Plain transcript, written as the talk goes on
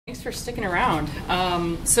Thanks for sticking around.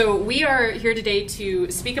 So we are here today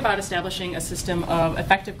to speak about establishing a system of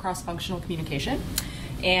effective cross-functional communication.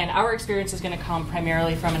 And our experience is going to come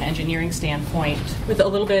primarily from an engineering standpoint with a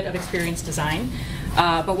little bit of experience design.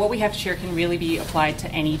 But what we have to share can really be applied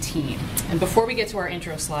to any team. And before we get to our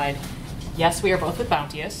intro slide, yes, we are both with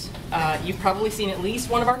Bounteous. You've probably seen at least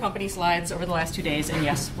one of our company slides over the last 2 days, and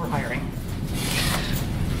yes, we're hiring.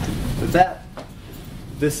 With that,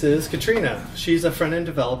 this is Catrina. She's a front-end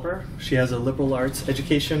developer. She has a liberal arts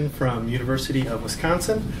education from University of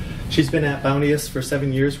Wisconsin. She's been at Bounteous for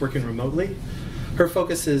 7 years working remotely. Her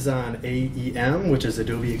focus is on AEM, which is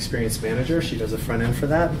Adobe Experience Manager. She does a front end for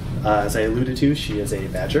that. As I alluded to, she is a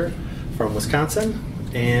Badger from Wisconsin.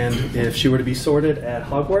 And if she were to be sorted at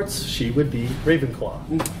Hogwarts, she would be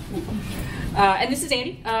Ravenclaw. And this is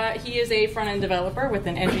Andy. He is a front-end developer with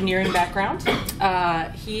an engineering background.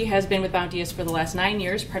 He has been with Bounteous for the last 9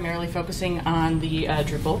 years, primarily focusing on the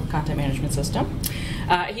Drupal content management system.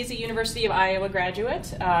 He's a University of Iowa graduate.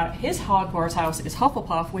 His Hogwarts house is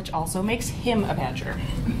Hufflepuff, which also makes him a Badger.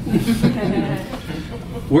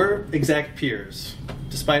 We're exact peers.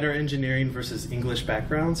 Despite our engineering versus English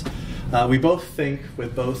backgrounds, we both think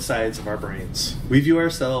with both sides of our brains. We view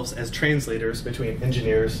ourselves as translators between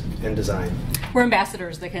engineers and design. We're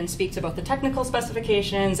ambassadors that can speak to both the technical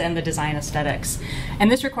specifications and the design aesthetics.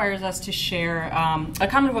 And this requires us to share a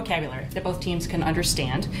common vocabulary that both teams can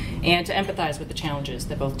understand and to empathize with the challenges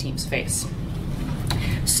that both teams face.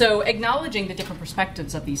 So acknowledging the different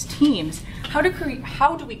perspectives of these teams, how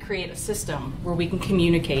do we create a system where we can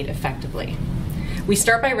communicate effectively? We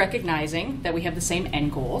start by recognizing that we have the same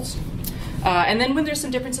end goals. And then when there's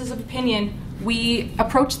some differences of opinion, we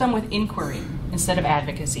approach them with inquiry instead of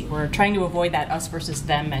advocacy. We're trying to avoid that us versus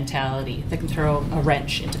them mentality that can throw a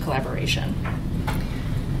wrench into collaboration.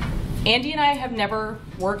 Andy and I have never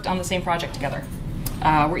worked on the same project together.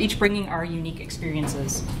 We're each bringing our unique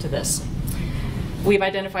experiences to this. We've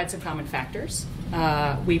identified some common factors.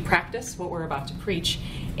 We practice what we're about to preach.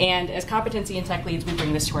 And as competency and tech leads, we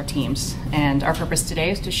bring this to our teams. And our purpose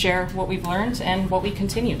today is to share what we've learned and what we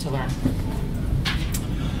continue to learn.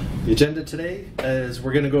 The agenda today is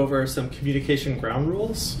we're going to go over some communication ground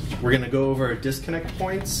rules. We're going to go over disconnect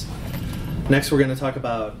points. Next, we're going to talk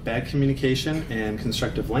about bad communication and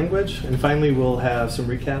constructive language. And finally, we'll have some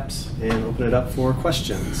recaps and open it up for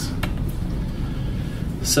questions.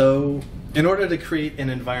 So, in order to create an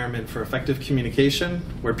environment for effective communication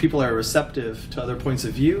where people are receptive to other points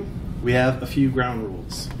of view, we have a few ground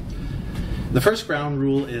rules. The first ground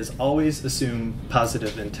rule is always assume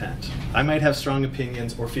positive intent. I might have strong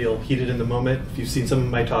opinions or feel heated in the moment. If you've seen some of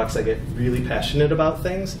my talks, I get really passionate about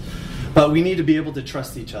things. But we need to be able to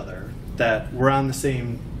trust each other, that we're on the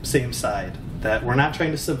same side, that we're not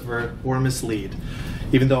trying to subvert or mislead.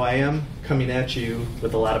 Even though I am coming at you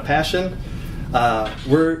with a lot of passion,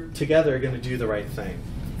 we're together going to do the right thing.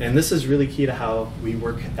 And this is really key to how we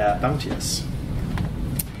work at Bounteous.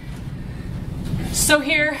 So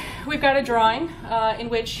here we've got a drawing in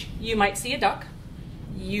which you might see a duck,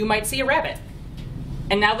 you might see a rabbit.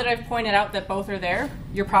 And now that I've pointed out that both are there,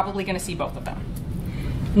 you're probably going to see both of them.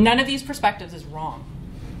 None of these perspectives is wrong.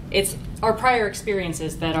 It's our prior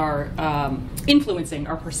experiences that are influencing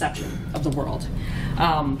our perception of the world.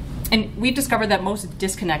 And we've discovered that most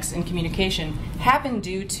disconnects in communication happen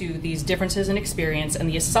due to these differences in experience and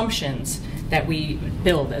the assumptions that we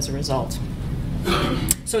build as a result.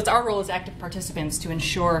 So it's our role as active participants to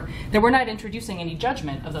ensure that we're not introducing any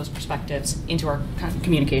judgment of those perspectives into our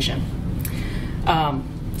communication.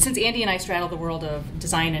 Since Andy and I straddle the world of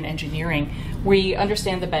design and engineering, we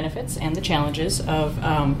understand the benefits and the challenges of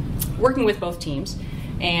working with both teams.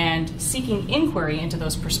 And seeking inquiry into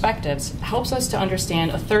those perspectives helps us to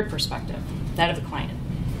understand a third perspective, that of the client.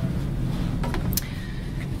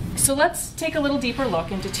 So let's take a little deeper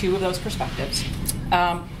look into two of those perspectives.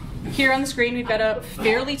 Here on the screen, we've got a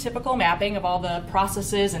fairly typical mapping of all the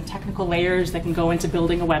processes and technical layers that can go into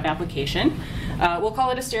building a web application. We'll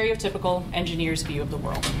call it a stereotypical engineer's view of the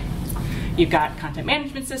world. You've got content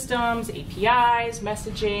management systems, APIs,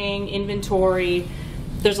 messaging, inventory.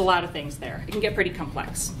 There's a lot of things there. It can get pretty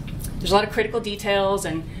complex. There's a lot of critical details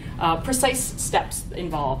and precise steps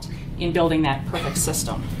involved in building that perfect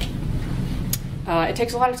system. It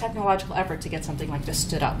takes a lot of technological effort to get something like this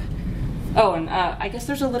stood up. Oh, and I guess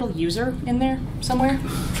there's a little user in there somewhere.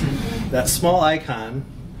 That small icon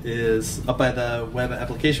is up by the web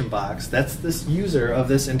application box. That's this user of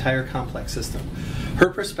this entire complex system.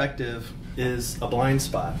 Her perspective is a blind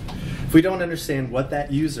spot. If we don't understand what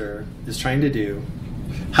that user is trying to do,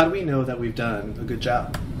 how do we know that we've done a good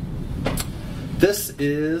job? This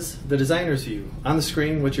is the designer's view. On the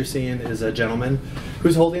screen, what you're seeing is a gentleman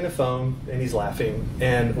who's holding a phone and he's laughing,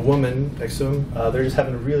 and a woman next to him, they're just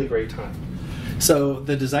having a really great time. So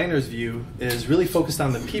the designer's view is really focused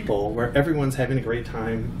on the people, where everyone's having a great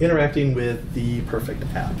time interacting with the perfect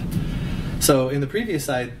app. So in the previous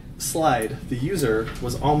slide, the user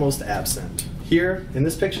was almost absent. Here, in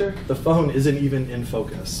this picture, the phone isn't even in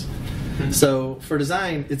focus. So for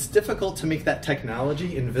design, it's difficult to make that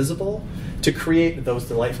technology invisible to create those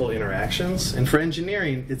delightful interactions. And for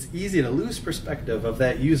engineering, it's easy to lose perspective of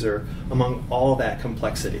that user among all that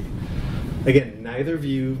complexity. Again, neither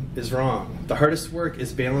view is wrong. The hardest work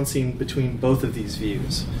is balancing between both of these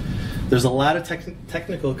views. There's a lot of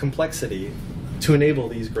technical complexity to enable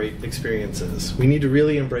these great experiences. We need to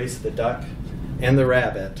really embrace the duck and the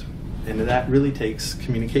rabbit, and that really takes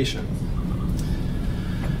communication.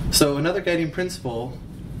 So another guiding principle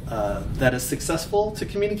that is successful to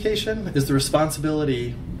communication is the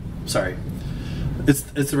responsibility, it's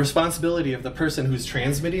the responsibility of the person who's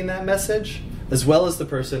transmitting that message as well as the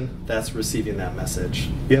person that's receiving that message.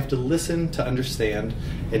 You have to listen to understand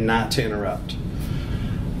and not to interrupt.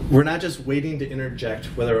 We're not just waiting to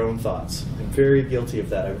interject with our own thoughts. I'm very guilty of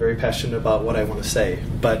that. I'm very passionate about what I want to say,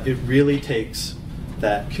 but it really takes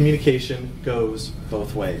that communication goes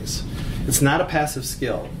both ways. It's not a passive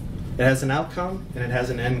skill. It has an outcome and it has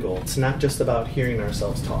an end goal. It's not just about hearing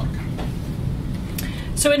ourselves talk.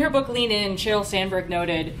 So in her book, Lean In, Sheryl Sandberg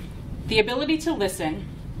noted, the ability to listen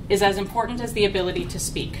is as important as the ability to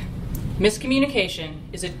speak. Miscommunication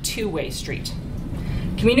is a two-way street.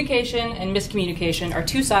 Communication and miscommunication are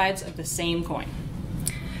two sides of the same coin.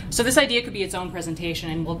 So this idea could be its own presentation,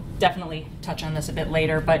 and we'll definitely touch on this a bit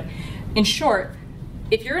later, but in short,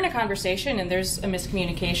 if you're in a conversation and there's a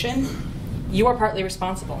miscommunication, you are partly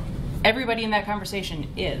responsible. Everybody in that conversation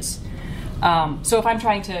is. So if I'm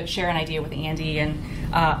trying to share an idea with Andy, and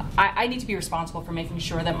I need to be responsible for making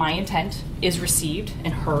sure that my intent is received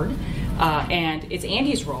and heard, and it's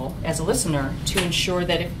Andy's role as a listener to ensure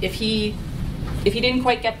that if he didn't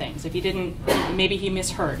quite get things, maybe he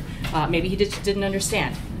misheard, maybe he didn't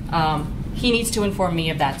understand, he needs to inform me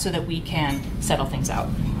of that so that we can settle things out.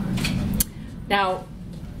 Now,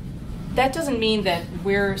 that doesn't mean that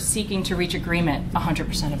we're seeking to reach agreement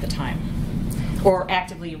 100% of the time, or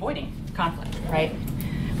actively avoiding conflict, right?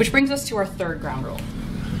 Which brings us to our third ground rule.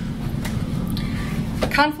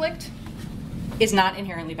 Conflict is not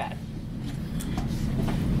inherently bad.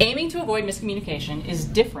 Aiming to avoid miscommunication is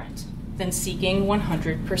different than seeking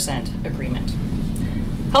 100% agreement.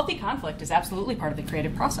 Healthy conflict is absolutely part of the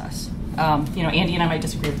creative process. Andy and I might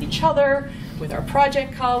disagree with each other, with our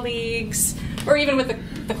project colleagues, or even with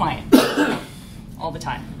the client all the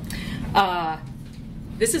time.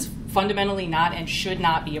 This is fundamentally not and should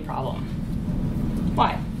not be a problem.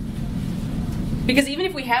 Why? Because even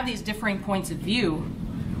if we have these differing points of view,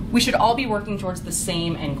 we should all be working towards the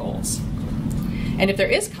same end goals. And if there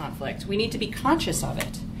is conflict, we need to be conscious of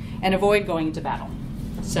it and avoid going into battle.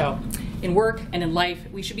 So in work and in life,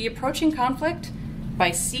 we should be approaching conflict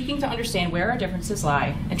by seeking to understand where our differences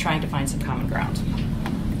lie and trying to find some common ground.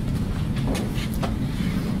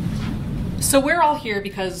 So we're all here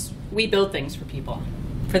because we build things for people,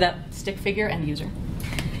 for that stick figure end user.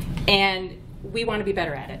 And we want to be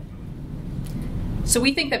better at it. So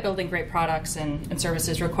we think that building great products and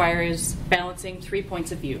services requires balancing 3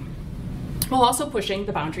 points of view, while also pushing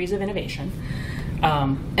the boundaries of innovation.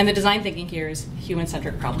 And the design thinking here is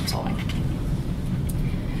human-centric problem solving.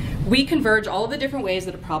 We converge all of the different ways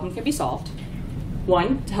that a problem can be solved.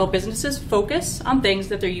 One, to help businesses focus on things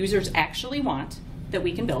that their users actually want that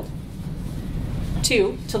we can build.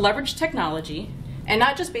 Two, to leverage technology, and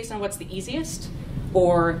not just based on what's the easiest,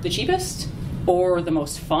 or the cheapest, or the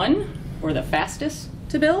most fun, or the fastest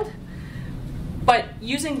to build, but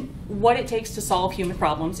using what it takes to solve human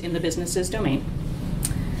problems in the business's domain.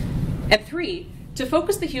 And three, to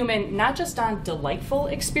focus the human not just on delightful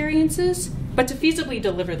experiences, but to feasibly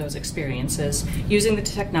deliver those experiences using the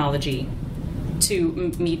technology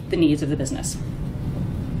to meet the needs of the business.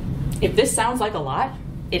 If this sounds like a lot,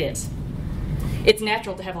 it is. It's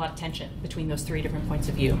natural to have a lot of tension between those 3 different points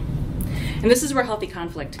of view. And this is where healthy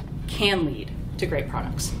conflict can lead to great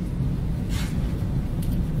products.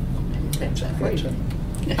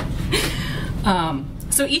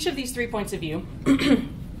 So each of these 3 points of view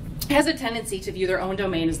has a tendency to view their own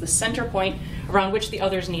domain as the center point around which the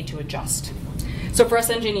others need to adjust. So for us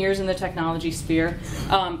engineers in the technology sphere,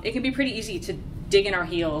 it can be pretty easy to dig in our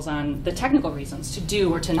heels on the technical reasons to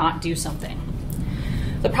do or to not do something.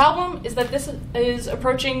 The problem is that this is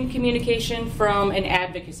approaching communication from an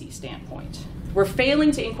advocacy standpoint, We're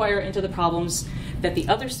failing to inquire into the problems that the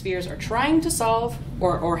other spheres are trying to solve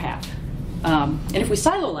or have. And if we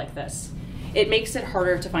silo like this, it makes it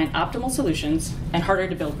harder to find optimal solutions and harder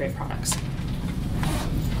to build great products.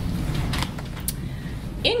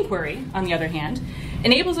 Inquiry, on the other hand,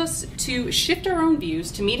 enables us to shift our own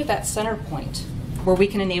views to meet at that center point where we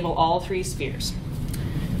can enable all three spheres.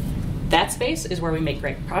 That space is where we make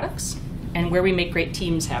great products and where we make great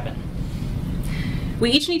teams happen.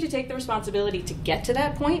 We each need to take the responsibility to get to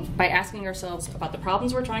that point by asking ourselves about the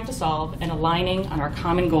problems we're trying to solve and aligning on our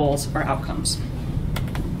common goals or outcomes.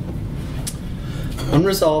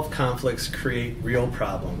 Unresolved conflicts create real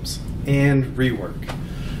problems and rework.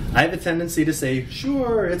 I have a tendency to say,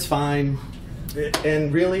 sure, it's fine,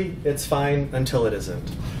 and really, it's fine until it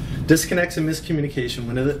isn't. Disconnects and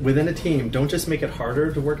miscommunication within a team don't just make it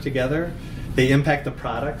harder to work together, they impact the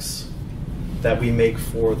products that we make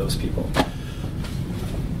for those people.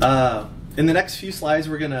 In the next few slides,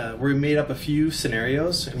 we made up a few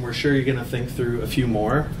scenarios, and we're sure you're gonna think through a few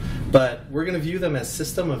more, but we're gonna view them as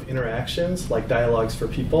system of interactions, like dialogues for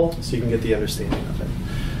people, so you can get the understanding of it.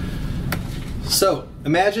 So,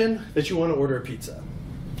 imagine that you want to order a pizza,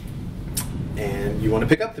 and you want to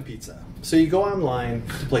pick up the pizza. So you go online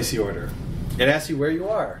to place the order. It asks you where you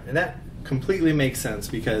are, and that completely makes sense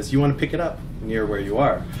because you want to pick it up near where you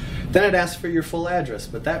are. Then it asks for your full address,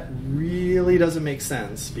 but that really doesn't make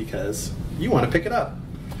sense because you want to pick it up.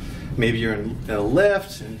 Maybe you're in a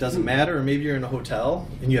lift, and it doesn't matter, or maybe you're in a hotel,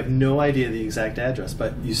 and you have no idea the exact address,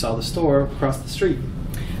 but you saw the store across the street.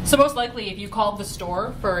 So most likely, if you called the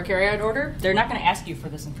store for a carryout order, they're not going to ask you for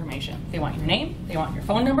this information. They want your name, they want your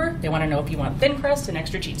phone number, they want to know if you want thin crust and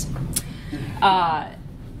extra cheese.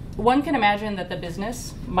 One can imagine that the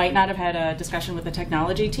business might not have had a discussion with the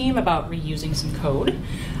technology team about reusing some code,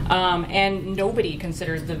 and nobody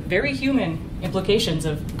considers the very human implications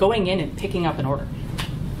of going in and picking up an order.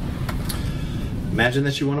 Imagine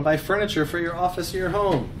that you want to buy furniture for your office or your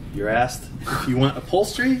home. You're asked if you want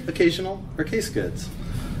upholstery, occasional, or case goods.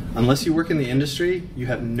 Unless you work in the industry, you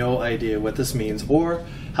have no idea what this means or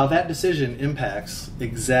how that decision impacts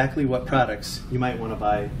exactly what products you might want to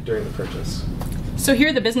buy during the purchase. So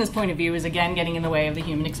here the business point of view is again getting in the way of the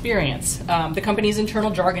human experience. The company's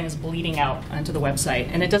internal jargon is bleeding out onto the website,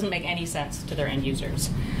 and it doesn't make any sense to their end users.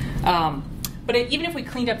 But even if we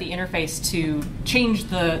cleaned up the interface to change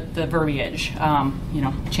the verbiage,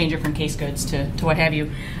 change it from case goods to what have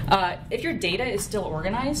you, if your data is still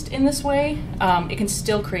organized in this way, it can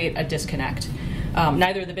still create a disconnect.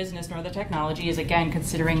 Neither the business nor the technology is, again,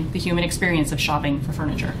 considering the human experience of shopping for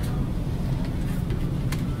furniture.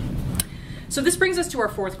 So this brings us to our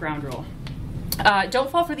fourth ground rule.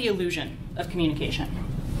 Don't fall for the illusion of communication.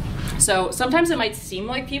 So sometimes it might seem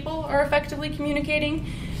like people are effectively communicating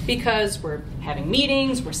because we're having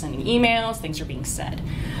meetings, we're sending emails, things are being said.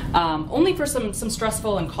 Only for some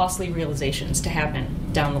stressful and costly realizations to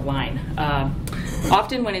happen down the line,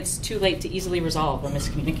 often when it's too late to easily resolve a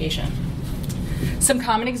miscommunication. Some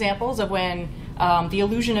common examples of when the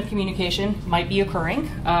illusion of communication might be occurring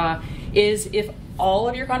is if all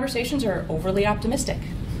of your conversations are overly optimistic.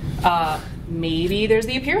 Maybe there's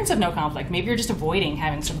the appearance of no conflict. Maybe you're just avoiding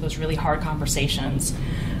having some of those really hard conversations.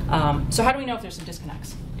 So how do we know if there's some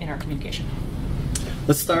disconnects in our communication?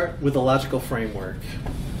 Let's start with a logical framework.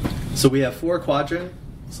 So we have 4 quadrants,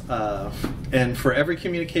 and for every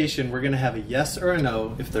communication, we're going to have a yes or a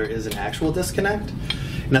no if there is an actual disconnect.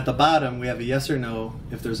 And at the bottom, we have a yes or no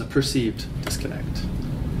if there's a perceived disconnect.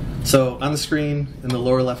 So on the screen in the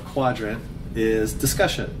lower left quadrant is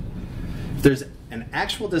discussion. If there's an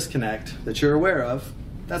actual disconnect that you're aware of,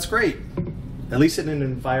 that's great. At least in an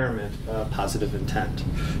environment of positive intent.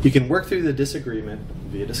 You can work through the disagreement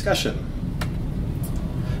via discussion.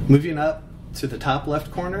 Moving up to the top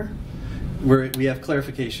left corner, where we have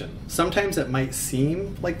clarification. Sometimes it might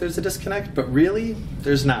seem like there's a disconnect, but really,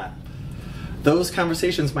 there's not. Those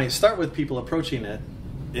conversations might start with people approaching it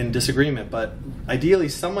in disagreement, but ideally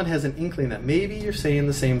someone has an inkling that maybe you're saying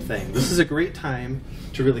the same thing. This is a great time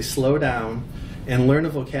to really slow down and learn a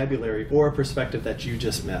vocabulary or a perspective that you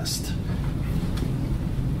just missed.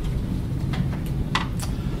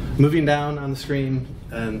 Moving down on the screen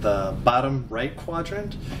in the bottom right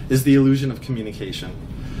quadrant is the illusion of communication.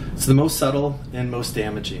 It's the most subtle and most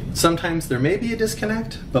damaging. Sometimes there may be a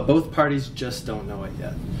disconnect, but both parties just don't know it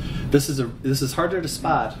yet. This is harder to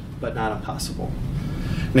spot, but not impossible.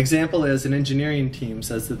 An example is an engineering team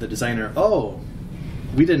says to the designer, "Oh,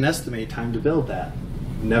 we didn't estimate time to build that."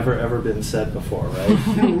 Never ever been said before,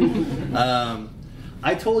 right?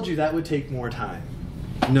 I told you that would take more time.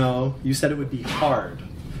 No, you said it would be hard.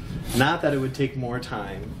 Not that it would take more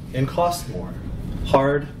time and cost more.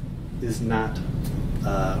 Hard is not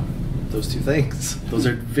those two things. Those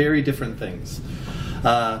are very different things.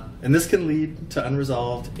 And this can lead to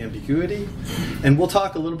unresolved ambiguity. And we'll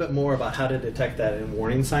talk a little bit more about how to detect that in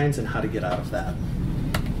warning signs and how to get out of that.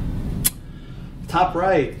 Top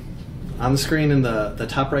right, on the screen in the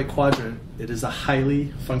top right quadrant, it is a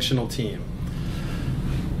highly functional team.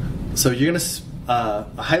 So you're going to,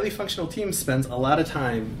 a highly functional team spends a lot of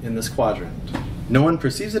time in this quadrant. No one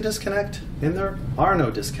perceives a disconnect, and there are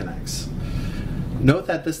no disconnects. Note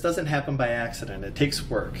that this doesn't happen by accident. It takes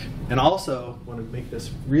work. And also, I want to make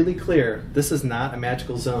this really clear, this is not a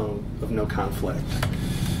magical zone of no conflict.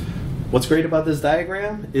 What's great about this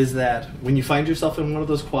diagram is that when you find yourself in one of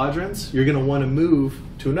those quadrants, you're going to want to move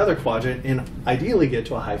to another quadrant and ideally get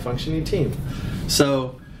to a high-functioning team.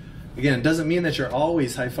 So, again, it doesn't mean that you're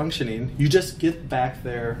always high-functioning. You just get back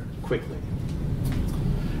there quickly.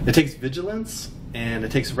 It takes vigilance, and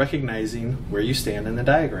it takes recognizing where you stand in the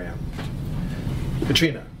diagram.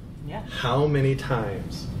 Katrina, yeah. How many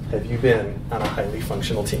times have you been on a highly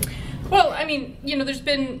functional team? Well, I mean, there's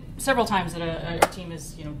been several times that a team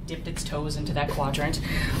has, dipped its toes into that quadrant.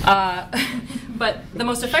 But the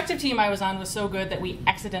most effective team I was on was so good that we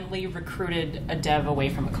accidentally recruited a dev away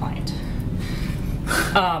from a client.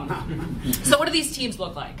 So what do these teams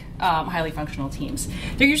look like, highly functional teams?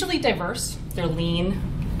 They're usually diverse, they're lean,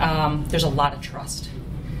 there's a lot of trust.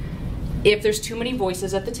 If there's too many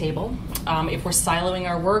voices at the table, if we're siloing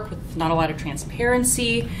our work with not a lot of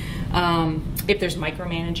transparency, if there's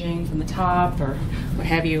micromanaging from the top or what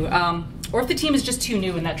have you, or if the team is just too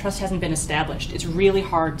new and that trust hasn't been established, it's really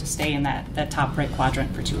hard to stay in that top right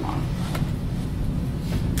quadrant for too long.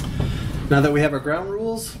 Now that we have our ground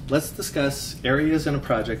rules, let's discuss areas in a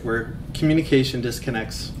project where communication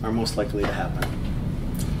disconnects are most likely to happen.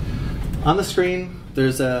 On the screen,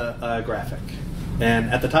 there's a graphic.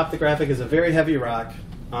 And at the top of the graphic is a very heavy rock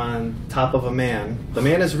on top of a man. The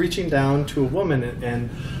man is reaching down to a woman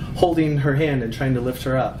and holding her hand and trying to lift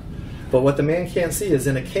her up. But what the man can't see is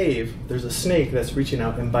in a cave, there's a snake that's reaching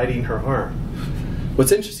out and biting her arm.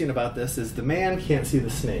 What's interesting about this is the man can't see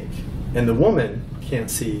the snake, and the woman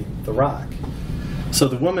can't see the rock. So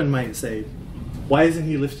the woman might say, "Why isn't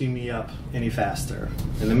he lifting me up any faster?"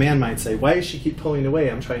 And the man might say, "Why does she keep pulling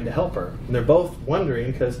away? I'm trying to help her." And they're both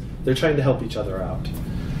wondering because they're trying to help each other out.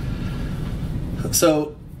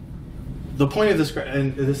 So the point of this,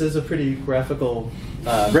 and this is a pretty graphical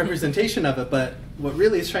representation of it, but what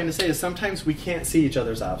really it's trying to say is sometimes we can't see each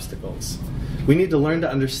other's obstacles. We need to learn to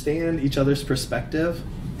understand each other's perspective,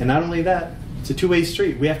 and not only that, it's a two-way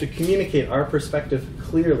street. We have to communicate our perspective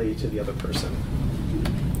clearly to the other person.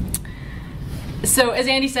 So as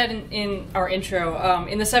Andy said in our intro,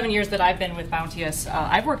 in the 7 years that I've been with Bounteous,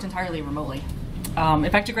 I've worked entirely remotely. In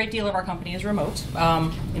fact, a great deal of our company is remote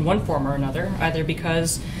in one form or another, either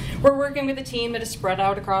because we're working with a team that is spread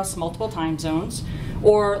out across multiple time zones,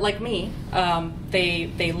 or like me,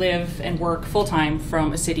 they live and work full-time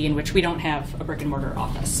from a city in which we don't have a brick-and-mortar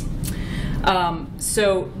office.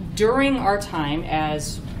 So during our time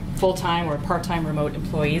as full-time or part-time remote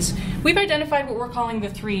employees, we've identified what we're calling the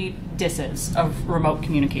 3 DISs of remote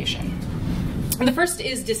communication. And the first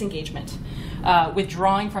is disengagement,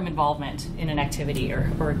 withdrawing from involvement in an activity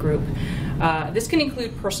or a group. This can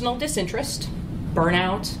include personal disinterest,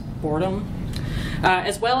 burnout, boredom,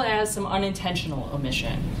 as well as some unintentional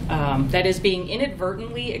omission. That is being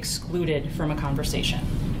inadvertently excluded from a conversation.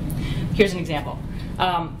 Here's an example.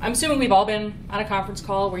 I'm assuming we've all been on a conference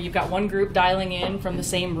call where you've got one group dialing in from the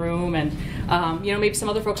same room, and maybe some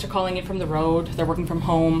other folks are calling in from the road, they're working from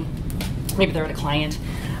home, maybe they're at a client.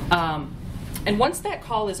 And once that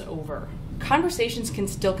call is over, conversations can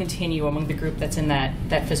still continue among the group that's in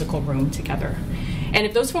that physical room together. And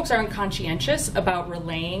if those folks aren't conscientious about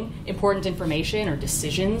relaying important information or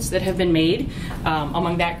decisions that have been made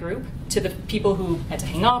among that group to the people who had to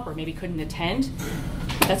hang up or maybe couldn't attend,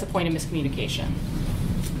 that's a point of miscommunication.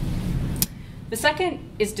 The second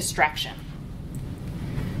is distraction.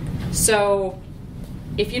 So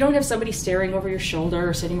if you don't have somebody staring over your shoulder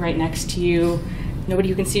or sitting right next to you, nobody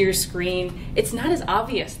who can see your screen, it's not as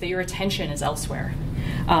obvious that your attention is elsewhere.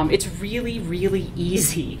 It's really, really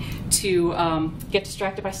easy to get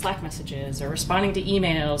distracted by Slack messages or responding to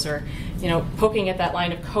emails or poking at that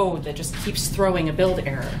line of code that just keeps throwing a build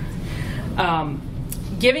error.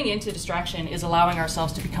 Giving into distraction is allowing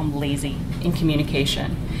ourselves to become lazy in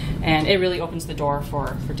communication, and it really opens the door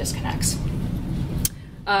for disconnects.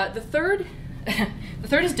 The third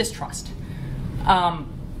is distrust.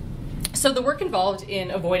 So the work involved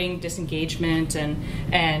in avoiding disengagement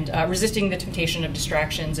and resisting the temptation of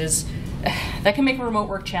distractions that can make remote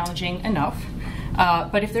work challenging enough.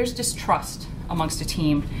 But if there's distrust amongst a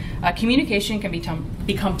team, communication can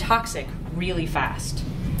become toxic really fast.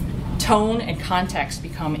 Tone and context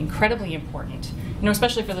become incredibly important,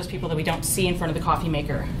 especially for those people that we don't see in front of the coffee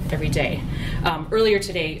maker every day. Earlier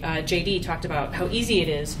today, JD talked about how easy it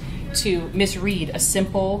is to misread a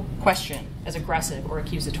simple question as aggressive or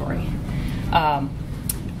accusatory.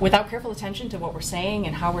 Without careful attention to what we're saying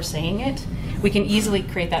and how we're saying it, we can easily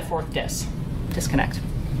create that fourth disconnect.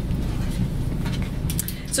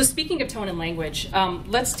 So speaking of tone and language,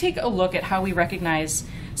 let's take a look at how we recognize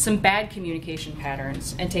some bad communication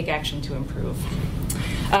patterns and take action to improve.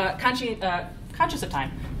 Conscious of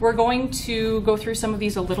time, we're going to go through some of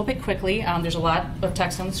these a little bit quickly. There's a lot of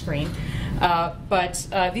text on the screen, but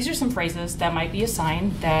these are some phrases that might be a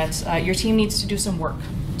sign that your team needs to do some work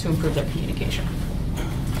to improve their communication.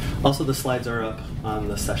 Also, the slides are up on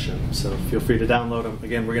the session, so feel free to download them.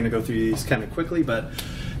 Again, we're going to go through these kind of quickly, but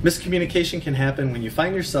miscommunication can happen when you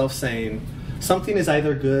find yourself saying something is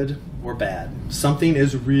either good or bad. Something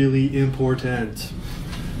is really important.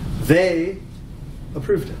 They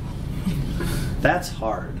approved it. That's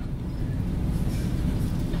hard.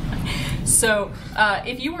 So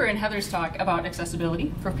if you were in Heather's talk about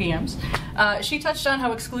accessibility for PMs, she touched on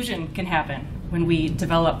how exclusion can happen when we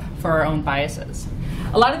develop for our own biases.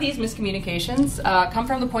 A lot of these miscommunications come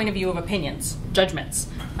from the point of view of opinions, judgments.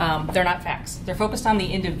 They're not facts. They're focused on the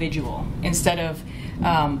individual instead of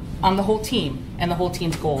on the whole team and the whole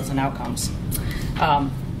team's goals and outcomes.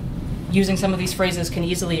 Using some of these phrases can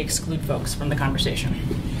easily exclude folks from the conversation.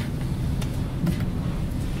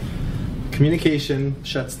 Communication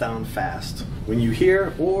shuts down fast when you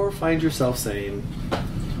hear or find yourself saying,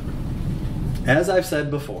 as I've said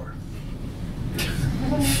before.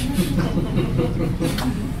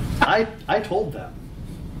 I told them.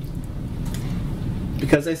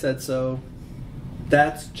 Because I said so.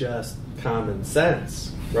 That's just common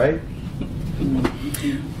sense, right?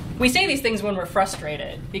 We say these things when we're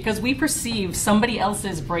frustrated because we perceive somebody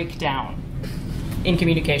else's breakdown in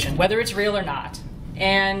communication, whether it's real or not.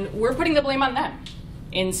 And we're putting the blame on them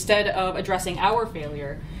instead of addressing our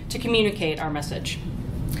failure to communicate our message.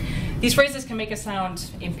 These phrases can make us sound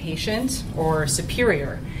impatient or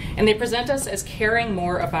superior, and they present us as caring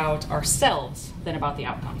more about ourselves than about the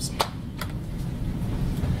outcomes.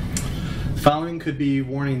 The following could be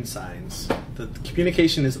warning signs that the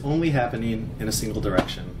communication is only happening in a single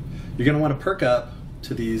direction. You're going to want to perk up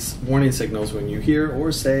to these warning signals when you hear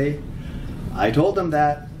or say, I told them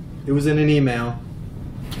that, it was in an email,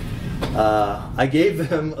 I gave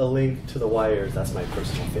them a link to the wires. That's my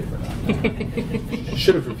personal favorite on that.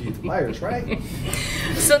 Should have reviewed the wires, right?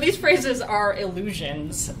 So these phrases are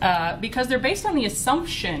illusions because they're based on the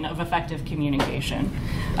assumption of effective communication,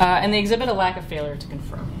 and they exhibit a lack of failure to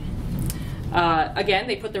confirm. Again,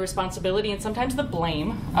 they put the responsibility and sometimes the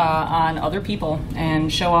blame on other people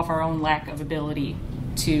and show off our own lack of ability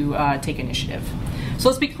to take initiative. So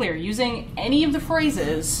let's be clear, using any of the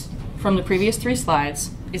phrases from the previous 3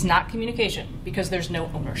 slides is not communication because there's no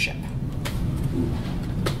ownership.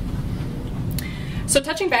 So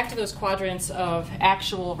touching back to those quadrants of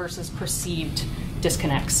actual versus perceived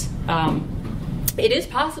disconnects, it is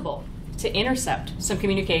possible to intercept some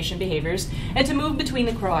communication behaviors and to move between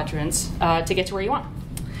the quadrants to get to where you want.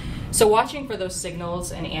 So watching for those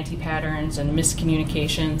signals and anti-patterns and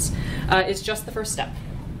miscommunications is just the first step.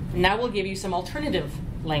 Now we'll give you some alternative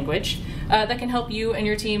language that can help you and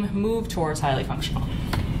your team move towards highly functional.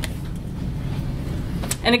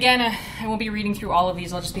 And again, I won't be reading through all of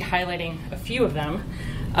these, I'll just be highlighting a few of them.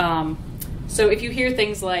 So if you hear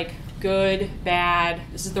things like good, bad,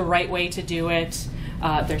 this is the right way to do it,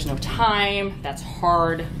 there's no time, that's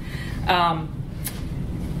hard,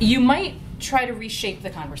 you might try to reshape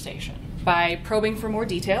the conversation by probing for more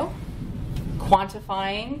detail,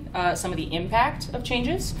 quantifying some of the impact of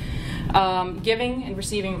changes, giving and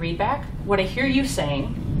receiving feedback, what I hear you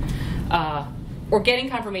saying, or getting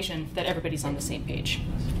confirmation that everybody's on the same page.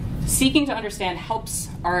 Seeking to understand helps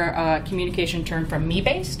our communication turn from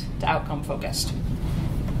me-based to outcome-focused.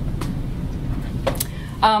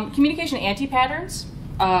 Communication anti-patterns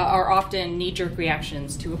are often knee-jerk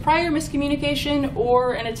reactions to a prior miscommunication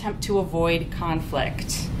or an attempt to avoid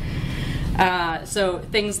conflict. So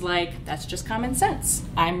things like, that's just common sense.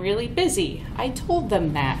 I'm really busy. I told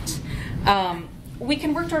them that. We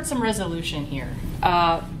can work towards some resolution here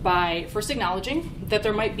by first acknowledging that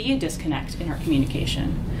there might be a disconnect in our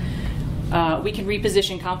communication. We can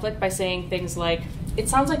reposition conflict by saying things like, it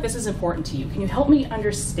sounds like this is important to you. Can you help me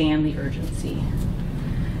understand the urgency?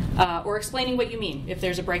 Or explaining what you mean if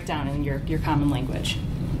there's a breakdown in your common language.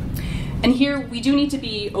 And here we do need to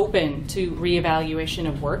be open to reevaluation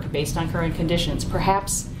of work based on current conditions.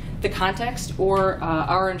 Perhaps the context or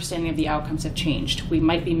our understanding of the outcomes have changed. We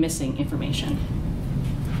might be missing information.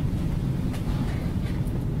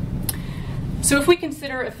 So if we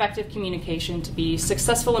consider effective communication to be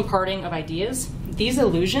successful imparting of ideas, these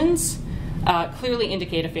illusions clearly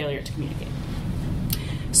indicate a failure to communicate.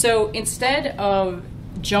 So instead of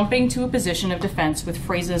jumping to a position of defense with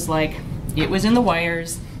phrases like, "It was in the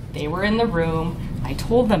wires," "They were in the room," "I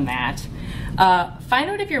told them that," find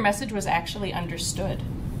out if your message was actually understood.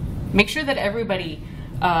 Make sure that everybody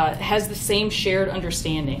has the same shared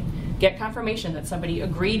understanding. Get confirmation that somebody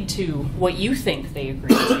agreed to what you think they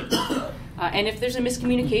agreed to. And if there's a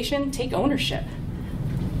miscommunication, take ownership.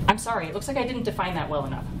 I'm sorry, it looks like I didn't define that well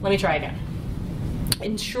enough. Let me try again.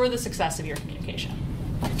 Ensure the success of your communication.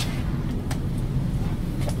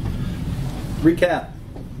 Recap.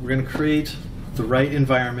 We're going to create the right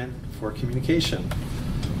environment for communication.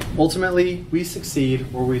 Ultimately, we succeed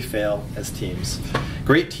or we fail as teams.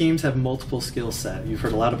 Great teams have multiple skill sets. You've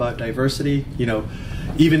heard a lot about diversity,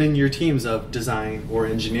 even in your teams of design or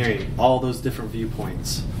engineering, all those different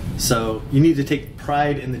viewpoints. So you need to take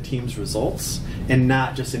pride in the team's results and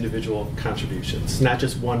not just individual contributions, not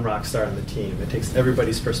just one rock star on the team. It takes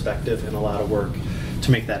everybody's perspective and a lot of work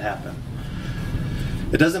to make that happen.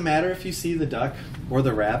 It doesn't matter if you see the duck or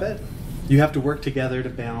the rabbit. You have to work together to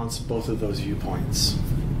balance both of those viewpoints.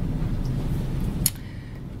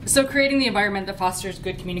 So creating the environment that fosters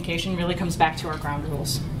good communication really comes back to our ground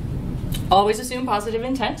rules. Always assume positive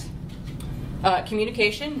intent.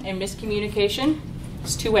 Communication and miscommunication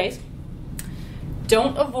is two ways.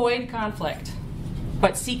 Don't avoid conflict,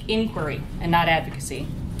 but seek inquiry and not advocacy.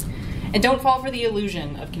 And don't fall for the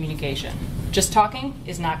illusion of communication. Just talking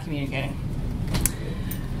is not communicating.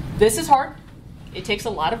 This is hard. It takes a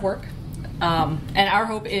lot of work. And our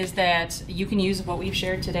hope is that you can use what we've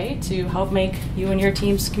shared today to help make you and your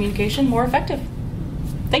team's communication more effective.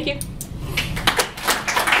 Thank you.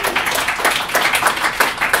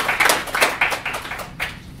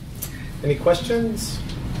 Any questions?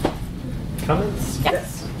 Comments?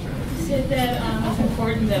 Yes. You said that it's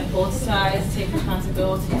important that both sides take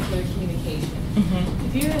responsibility for the communication. Mm-hmm.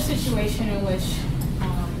 If you're in a situation in which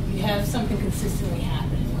you have something consistently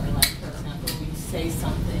happening, where, like, for example, you say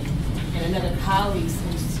something and another colleague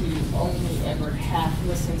seems to only ever half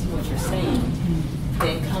listen to what you're saying,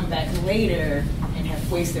 then come back later and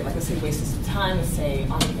have wasted, like I say, wasted some time to say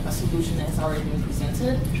on a solution that's already been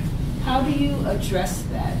presented. How do you address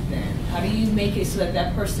that then? How do you make it so that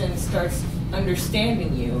that person starts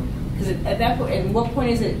understanding you? Because at that point, at what point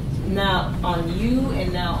is it now on you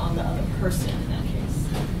and now on the other person in that case?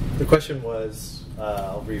 The question was,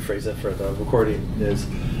 I'll rephrase it for the recording, is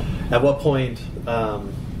at what point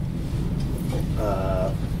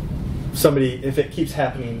somebody, if it keeps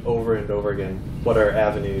happening over and over again, what are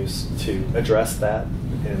avenues to address that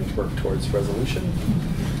and work towards resolution?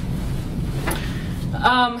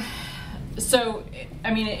 So,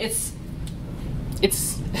 I mean, it's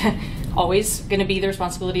always going to be the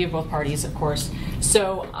responsibility of both parties, of course.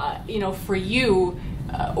 So, for you,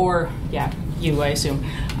 you, I assume,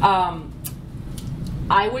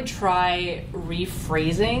 I would try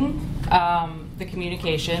rephrasing the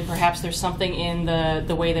communication. Perhaps there's something in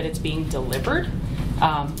the way that it's being delivered.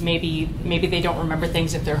 Maybe they don't remember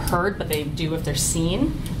things if they're heard, but they do if they're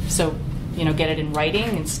seen. So, get it in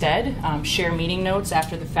writing instead. Share meeting notes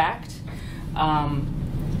after the fact.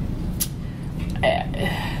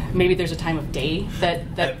 Maybe there's a time of day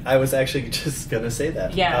that I was actually just going to say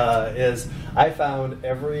that. Yeah. Is I found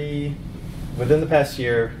within the past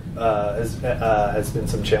year has been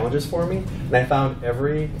some challenges for me, and I found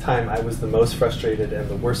every time I was the most frustrated and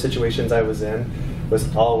the worst situations I was in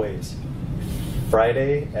was always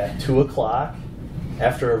Friday at 2 o'clock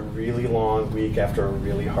after a really long week, after a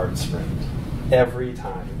really hard sprint. Every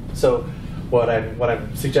time. So what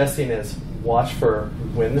I'm suggesting is watch for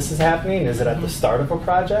when this is happening. Is it at the start of a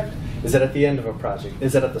project? Is it at the end of a project?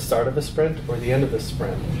 Is it at the start of a sprint or the end of the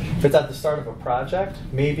sprint? If it's at the start of a project,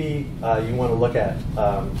 maybe you want to look at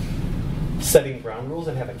setting ground rules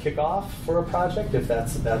and have a kickoff for a project if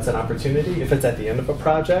that's an opportunity. If it's at the end of a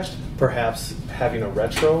project, perhaps having a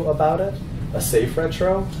retro about it, a safe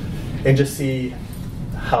retro, and just see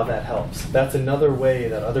how that helps. That's another way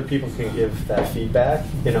that other people can give that feedback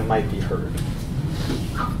and it might be heard.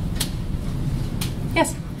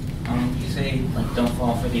 Yes. You say, don't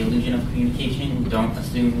fall for the illusion of communication. Don't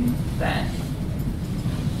assume that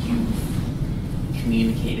you've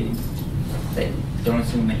communicated. Don't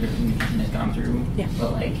assume that your communication has gone through. Yeah.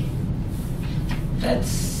 But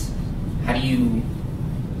that's, how do you,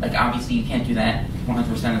 obviously you can't do that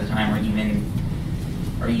 100% of the time, or even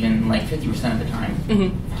 50% of the time.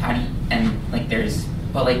 Mm-hmm. How do you, and there's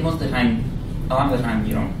But like most of the time, a lot of the time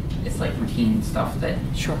you don't. It's like routine stuff that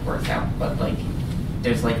works out. But like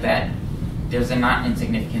there's like that. There's a not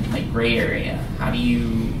insignificant like gray area. How do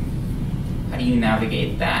you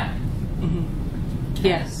navigate that? Mm-hmm.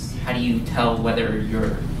 Yes. How do you tell whether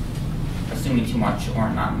you're assuming too much or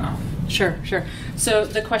not enough? Sure. So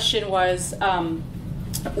the question was,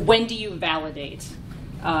 when do you validate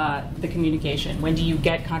the communication? When do you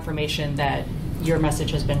get confirmation that your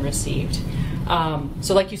message has been received?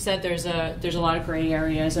 So like you said, there's a lot of gray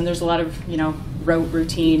areas, and there's a lot of rote,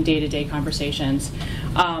 routine, day-to-day conversations.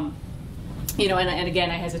 And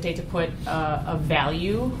again, I hesitate to put a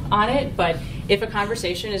value on it, but if a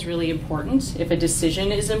conversation is really important, if a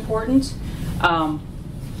decision is important,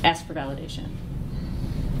 ask for validation.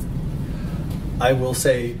 I will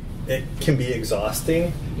say it can be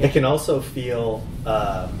exhausting. Yeah. It can also feel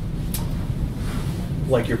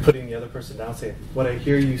like you're putting the other person down, saying, what I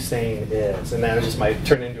hear you saying is, and that just might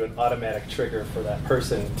turn into an automatic trigger for that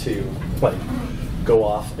person to like go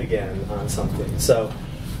off again on something. So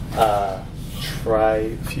try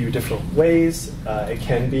a few different ways. It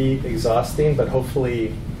can be exhausting, but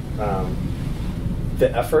hopefully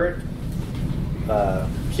the effort,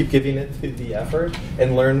 keep giving it the effort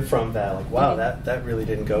and learn from that. Like, wow, that really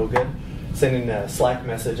didn't go good. Sending a Slack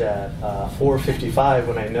message at 4:55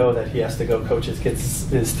 when I know that he has to go coach his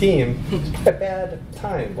team, it's a bad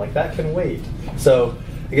time. Like, that can wait. So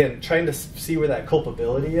again, trying to see where that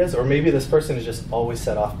culpability is, or maybe this person is just always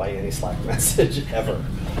set off by any Slack message ever,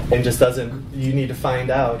 and just doesn't. You need to find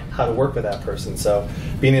out how to work with that person. So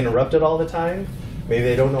being interrupted all the time. Maybe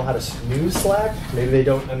they don't know how to use Slack. Maybe they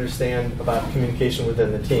don't understand about communication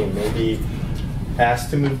within the team. Maybe ask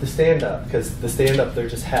to move the stand-up, because the stand-up, they're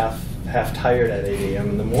just half tired at 8 a.m.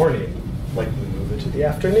 in the morning. Like, move it to the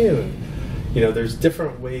afternoon. There's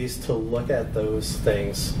different ways to look at those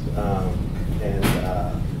things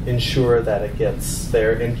and ensure that it gets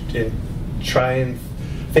there, and try and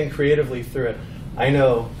think creatively through it. I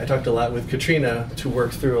know I talked a lot with Catrina to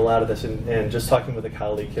work through a lot of this, and just talking with a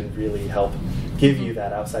colleague can really help give you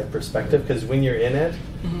that outside perspective, because when you're in it,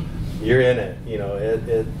 you're in it.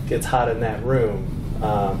 It gets hot in that room,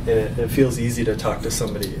 and it feels easy to talk to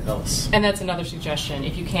somebody else. And that's another suggestion.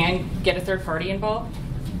 If you can, get a third party involved,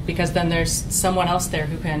 because then there's someone else there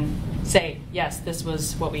who can say, yes, this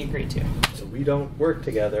was what we agreed to. So we don't work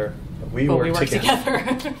together, but we work together.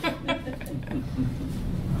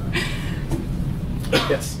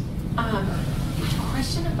 Yes.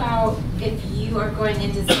 Question about if you are going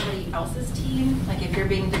into somebody else's team, like if you're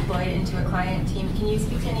being deployed into a client team, can you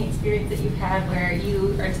speak to any experience that you've had where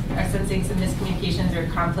you are sensing some miscommunications or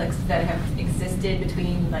conflicts that have existed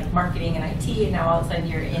between like marketing and IT, and now all of a sudden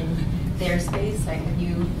you're in their space? Like, have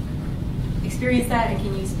you experienced that, and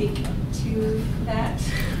can you speak to that?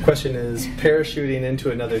 Question is parachuting into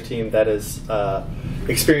another team that is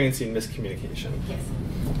experiencing miscommunication. Yes.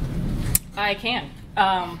 I can.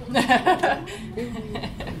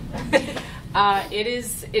 It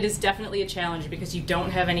is definitely a challenge, because you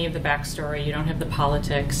don't have any of the backstory, you don't have the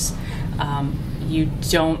politics, you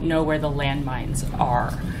don't know where the landmines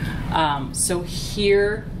are. So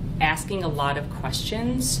here, asking a lot of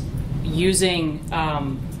questions, using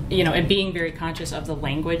and being very conscious of the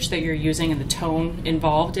language that you're using and the tone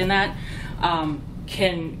involved in that,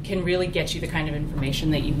 can really get you the kind of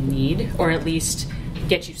information that you need, or at least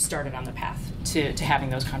get you started on the path to having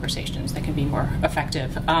those conversations that can be more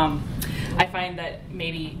effective. I find that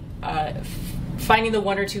maybe finding the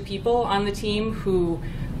one or two people on the team who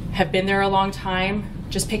have been there a long time,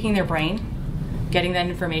 just picking their brain, getting that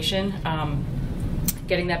information,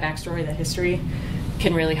 getting that backstory, that history,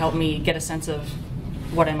 can really help me get a sense of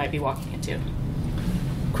what I might be walking into.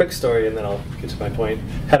 Quick story, and then I'll get to my point.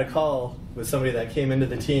 Had a call with somebody that came into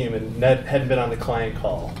the team and hadn't been on the client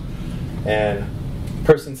call. And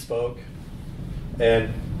person spoke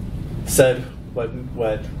and said what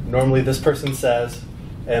normally this person says,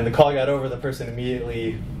 and the call got over. The person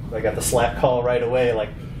immediately, I got the Slack call right away, like,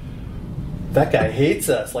 that guy hates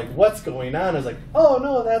us, like, what's going on? I was like, oh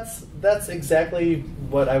no, that's exactly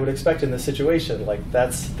what I would expect in this situation. Like,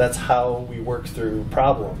 that's how we work through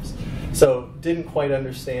problems. So didn't quite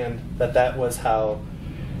understand that was how,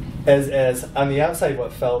 as on the outside,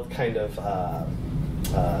 what felt kind of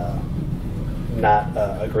not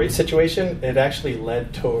a great situation, it actually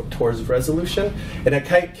led towards resolution. And it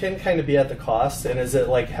can kind of be at the cost. And is it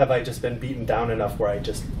like, have I just been beaten down enough where I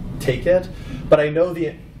just take it? But I know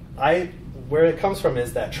where it comes from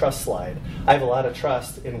is that trust slide. I have a lot of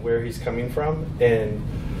trust in where he's coming from, and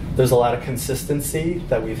there's a lot of consistency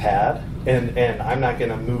that we've had, and I'm not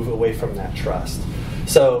going to move away from that trust.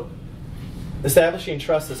 So establishing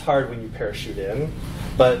trust is hard when you parachute in,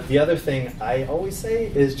 but the other thing I always say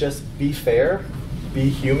is just be fair, be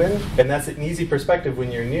human, and that's an easy perspective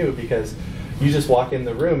when you're new because you just walk in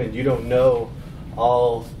the room and you don't know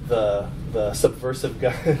all the subversive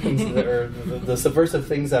guns or the subversive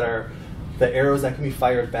things that are the arrows that can be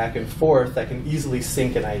fired back and forth that can easily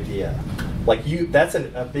sink an idea. Like that's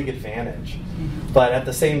a big advantage. But at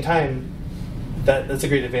the same time, that's a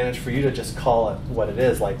great advantage for you to just call it what it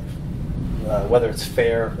is, like whether it's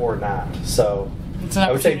fair or not. So it's an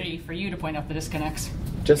opportunity for you to point out the disconnects.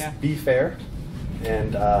 Just be fair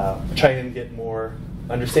and try and get more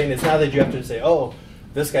understanding. It's not that you have to say, oh,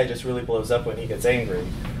 this guy just really blows up when he gets angry.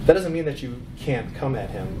 That doesn't mean that you can't come at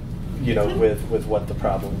him, with what the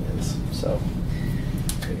problem is. So,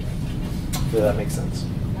 anyway, does that make sense?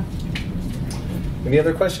 Any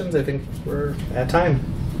other questions? I think we're at time.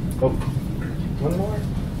 Oh, one more?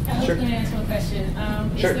 I was going to ask one question.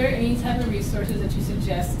 Sure. Is there any type of resources that you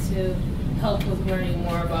suggest to help with learning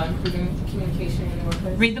more about improving communication in the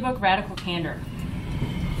workplace? Read the book Radical Candor.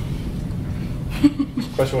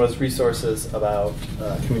 Question was resources about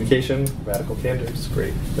communication. Radical Candor is a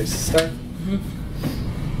great place to start.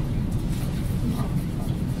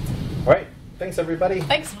 All right. Thanks, everybody.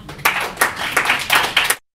 Thanks.